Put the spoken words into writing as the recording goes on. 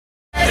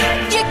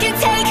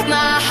take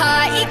my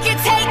heart, you can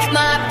take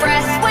my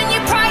breath when you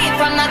pry it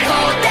from the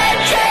cold dead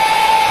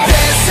chest.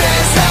 This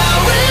is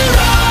how we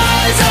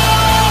rise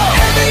up,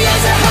 heavy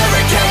as a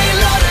hurricane,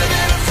 louder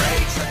than a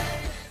freight train.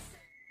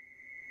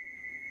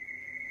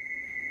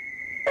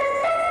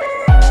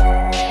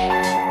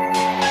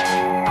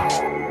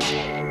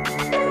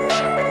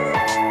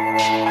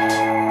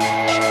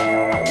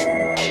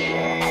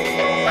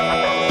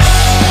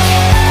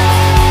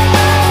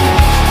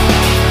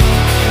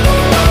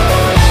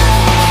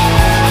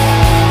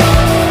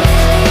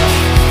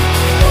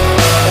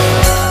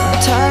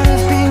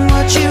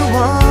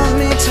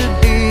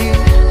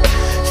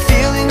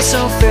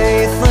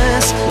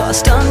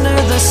 Lost under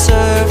the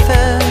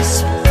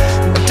surface.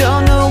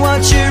 Don't know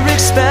what you're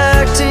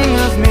expecting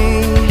of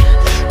me,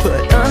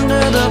 but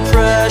under the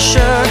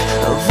pressure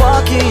of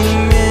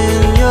walking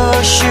in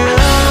your shoes,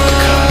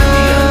 caught in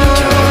the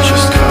undertow,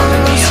 just caught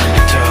in the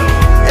undertow.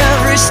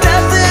 every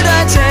step that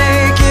I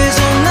take is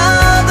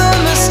another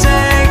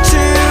mistake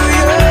to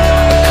you.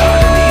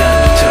 Caught in the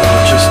undertow,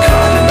 just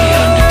caught in the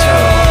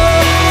undertow.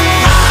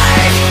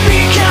 I've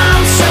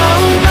become so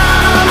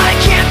numb, I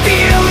can't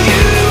feel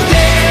you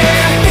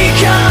there.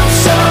 Become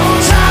so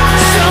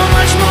tired, so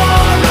much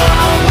more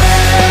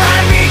aware.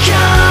 I'm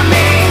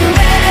becoming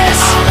this.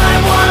 All I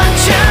want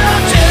to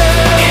do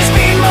is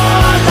be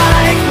more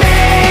like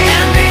me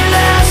and be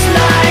less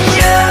like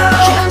you.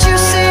 Can't you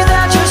see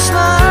that you're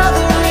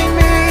smothering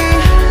me,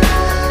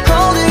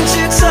 holding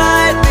too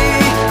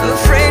tightly,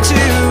 afraid to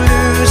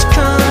lose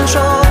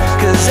control?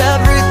 'Cause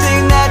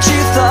everything that you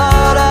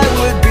thought I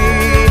would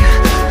be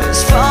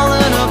has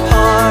fallen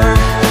apart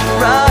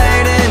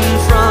right in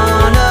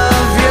front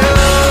of you.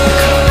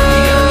 Caught in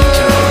the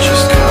undertow,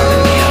 just caught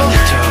in the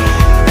undertow.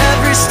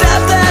 Every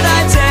step that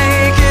I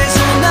take is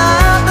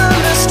another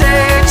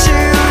mistake to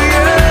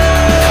you.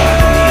 Caught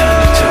in the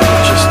undertow,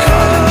 just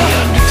caught in the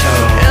undertow.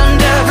 And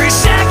every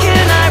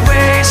second I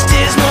waste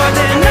is more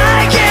than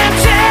I can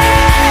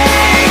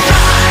take.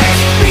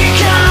 I've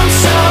become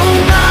so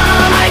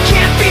numb, I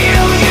can't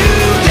feel you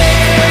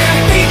there.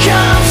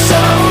 Become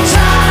so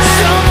tired,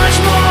 so much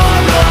more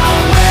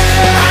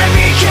aware. I'm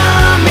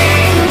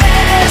becoming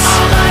this.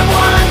 All I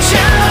want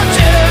to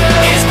do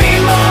is be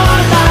more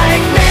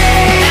like me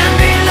and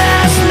be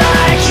less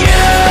like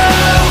you.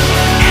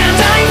 And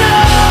I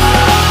know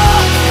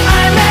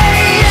I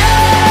may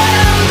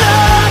end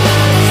up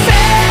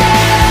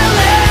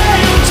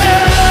failing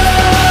too,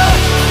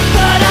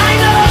 but I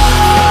know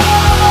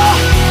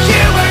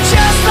you were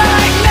just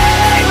like me,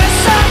 with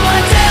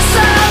someone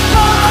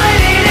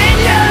disappointed in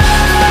you.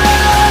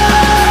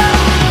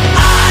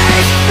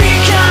 I've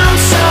become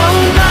so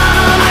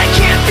numb, I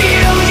can't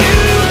feel you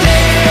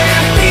there.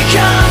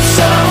 Become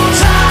so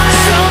tired,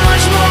 so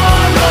much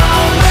more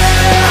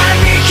aware. I'm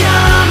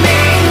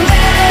becoming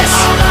this.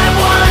 All I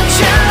want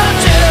to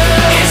do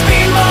is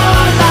be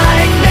more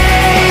like me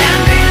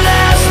and be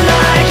less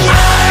like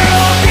you.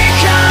 I've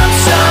become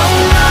so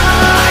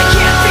numb, I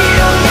can't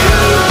feel you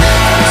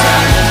there.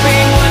 Tired of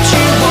being what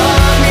you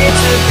want me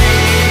to be.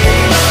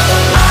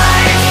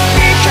 I've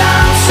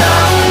become so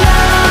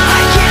numb,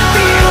 I can't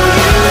feel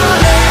you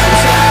there.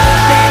 Tired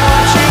of being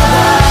what you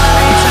want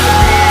me to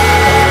be.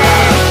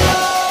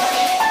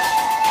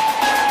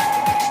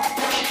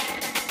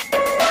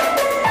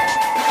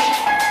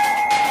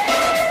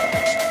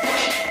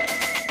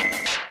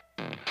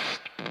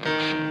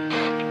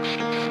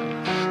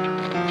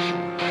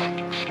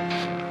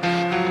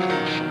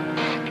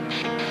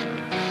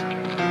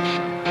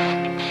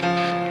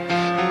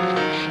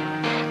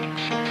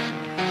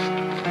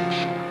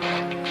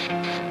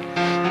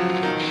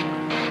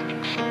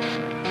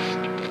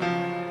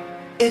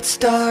 It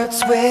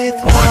starts with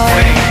One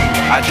thing,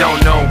 I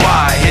don't know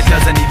why. It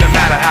doesn't even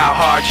matter how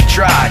hard you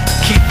try.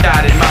 Keep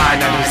that in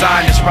mind. I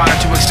designed this rhyme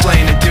to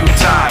explain in due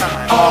time.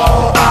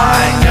 All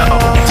I know,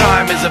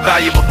 time is a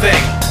valuable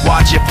thing.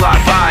 Watch it fly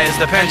by as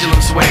the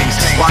pendulum swings.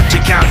 Watch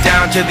it count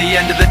down to the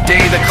end of the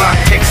day. The clock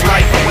takes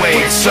life away.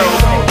 It's so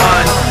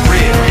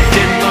unreal.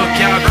 Didn't look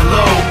out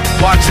below.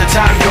 Watch the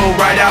time go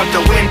right out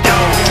the window.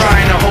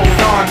 Trying to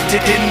hold on to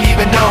didn't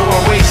even know I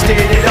wasted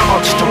it all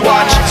just to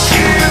watch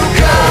you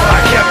go. I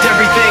kept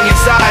everything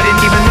inside, and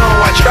even though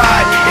I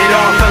tried, it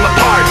all fell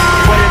apart.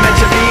 What it meant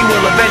to be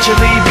will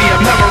eventually be a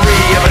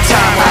memory of a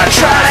time I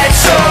tried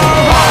so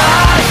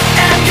hard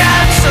and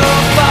got so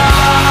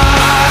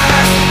far,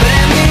 but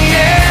in the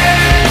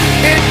end,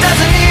 it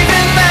doesn't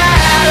even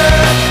matter.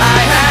 I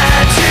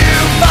had to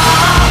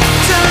fall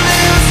to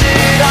lose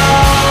it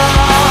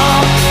all,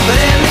 but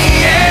in the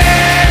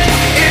end,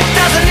 it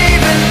doesn't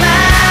even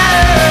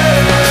matter.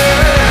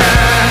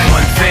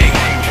 One thing,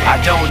 I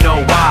don't know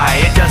why.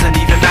 It doesn't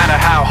even matter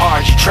how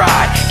hard you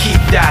try.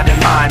 Keep that in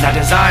mind. I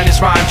designed this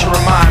rhyme to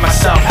remind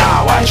myself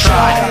how I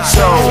tried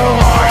so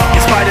hard.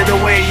 In spite of the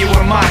way you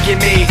were mocking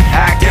me,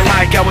 acting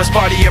like I was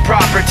part of your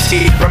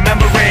property,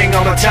 remembering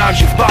all the times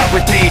you fought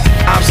with me,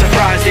 I'm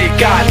surprised it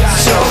got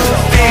so.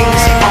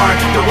 Things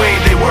aren't the way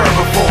they were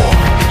before.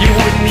 You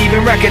wouldn't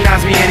even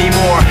recognize me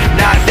anymore.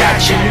 Not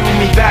that you knew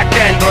me back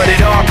then, but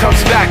it all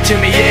comes back to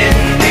me in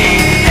the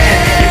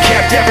end. You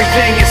kept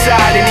everything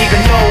inside, and even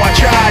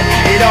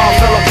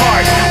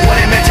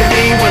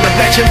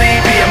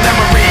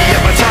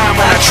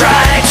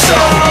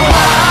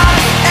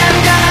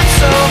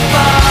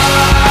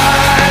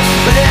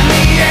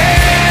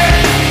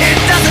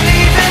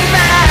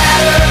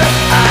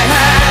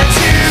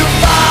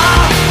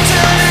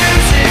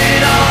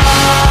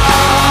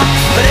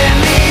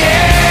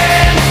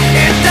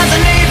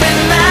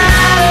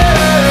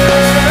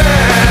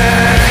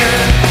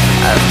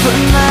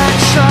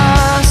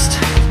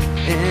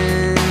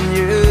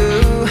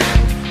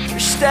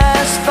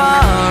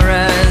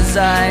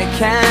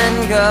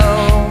go.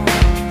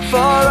 For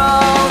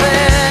all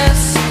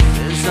this,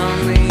 there's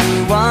only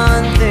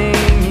one thing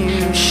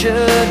you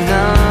should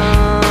know.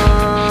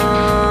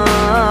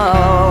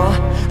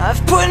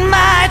 I've put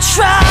my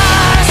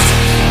trust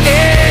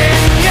in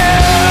you,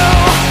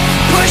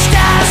 pushed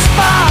as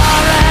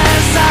far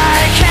as I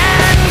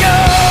can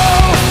go.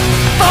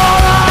 For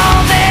all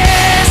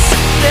this,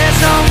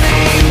 there's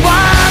only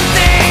one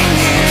thing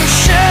you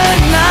should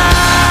know.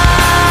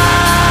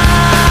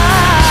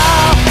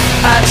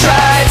 I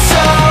tried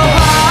so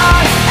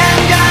hard and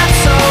got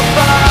so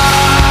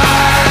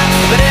far,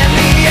 but in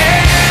the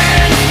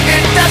end,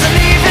 it doesn't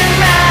even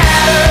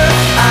matter.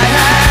 I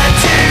had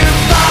to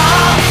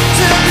fall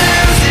to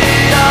lose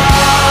it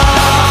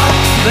all,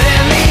 but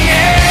in the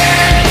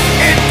end,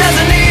 it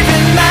doesn't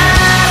even matter.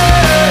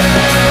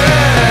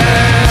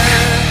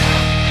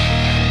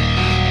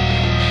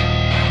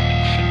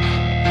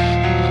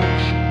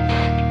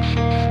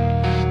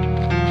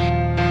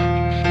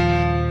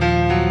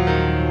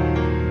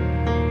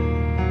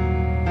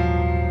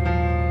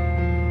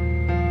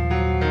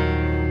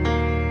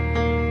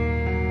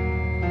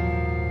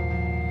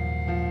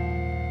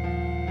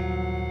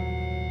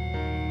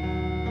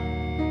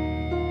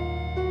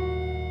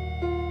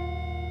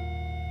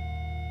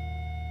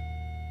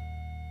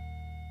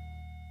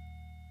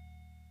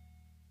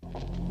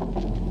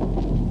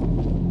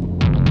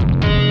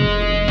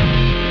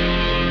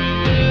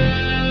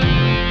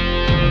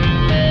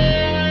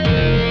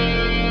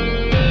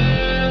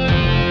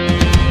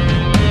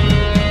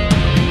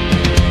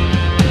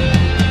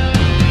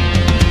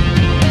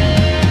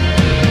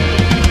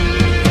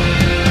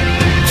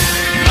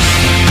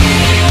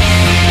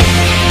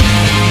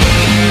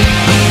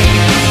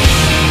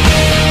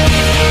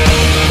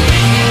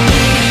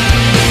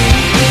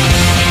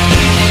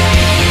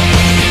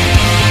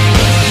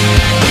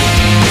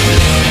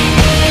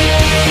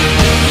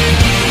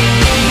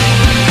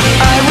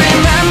 I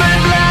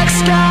remembered black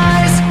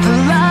skies, the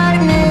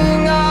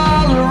lightning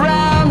all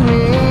around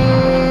me.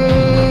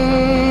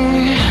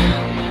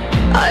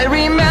 I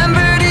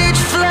remembered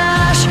each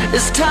flash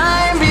as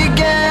time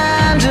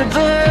began to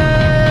blur,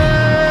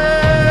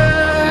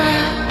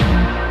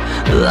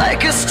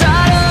 like a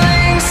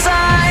startling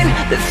sign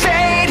that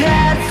fate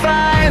had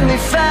finally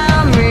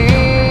found me,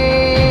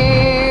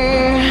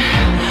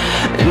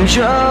 and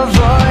your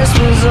voice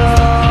was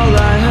all I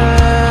heard.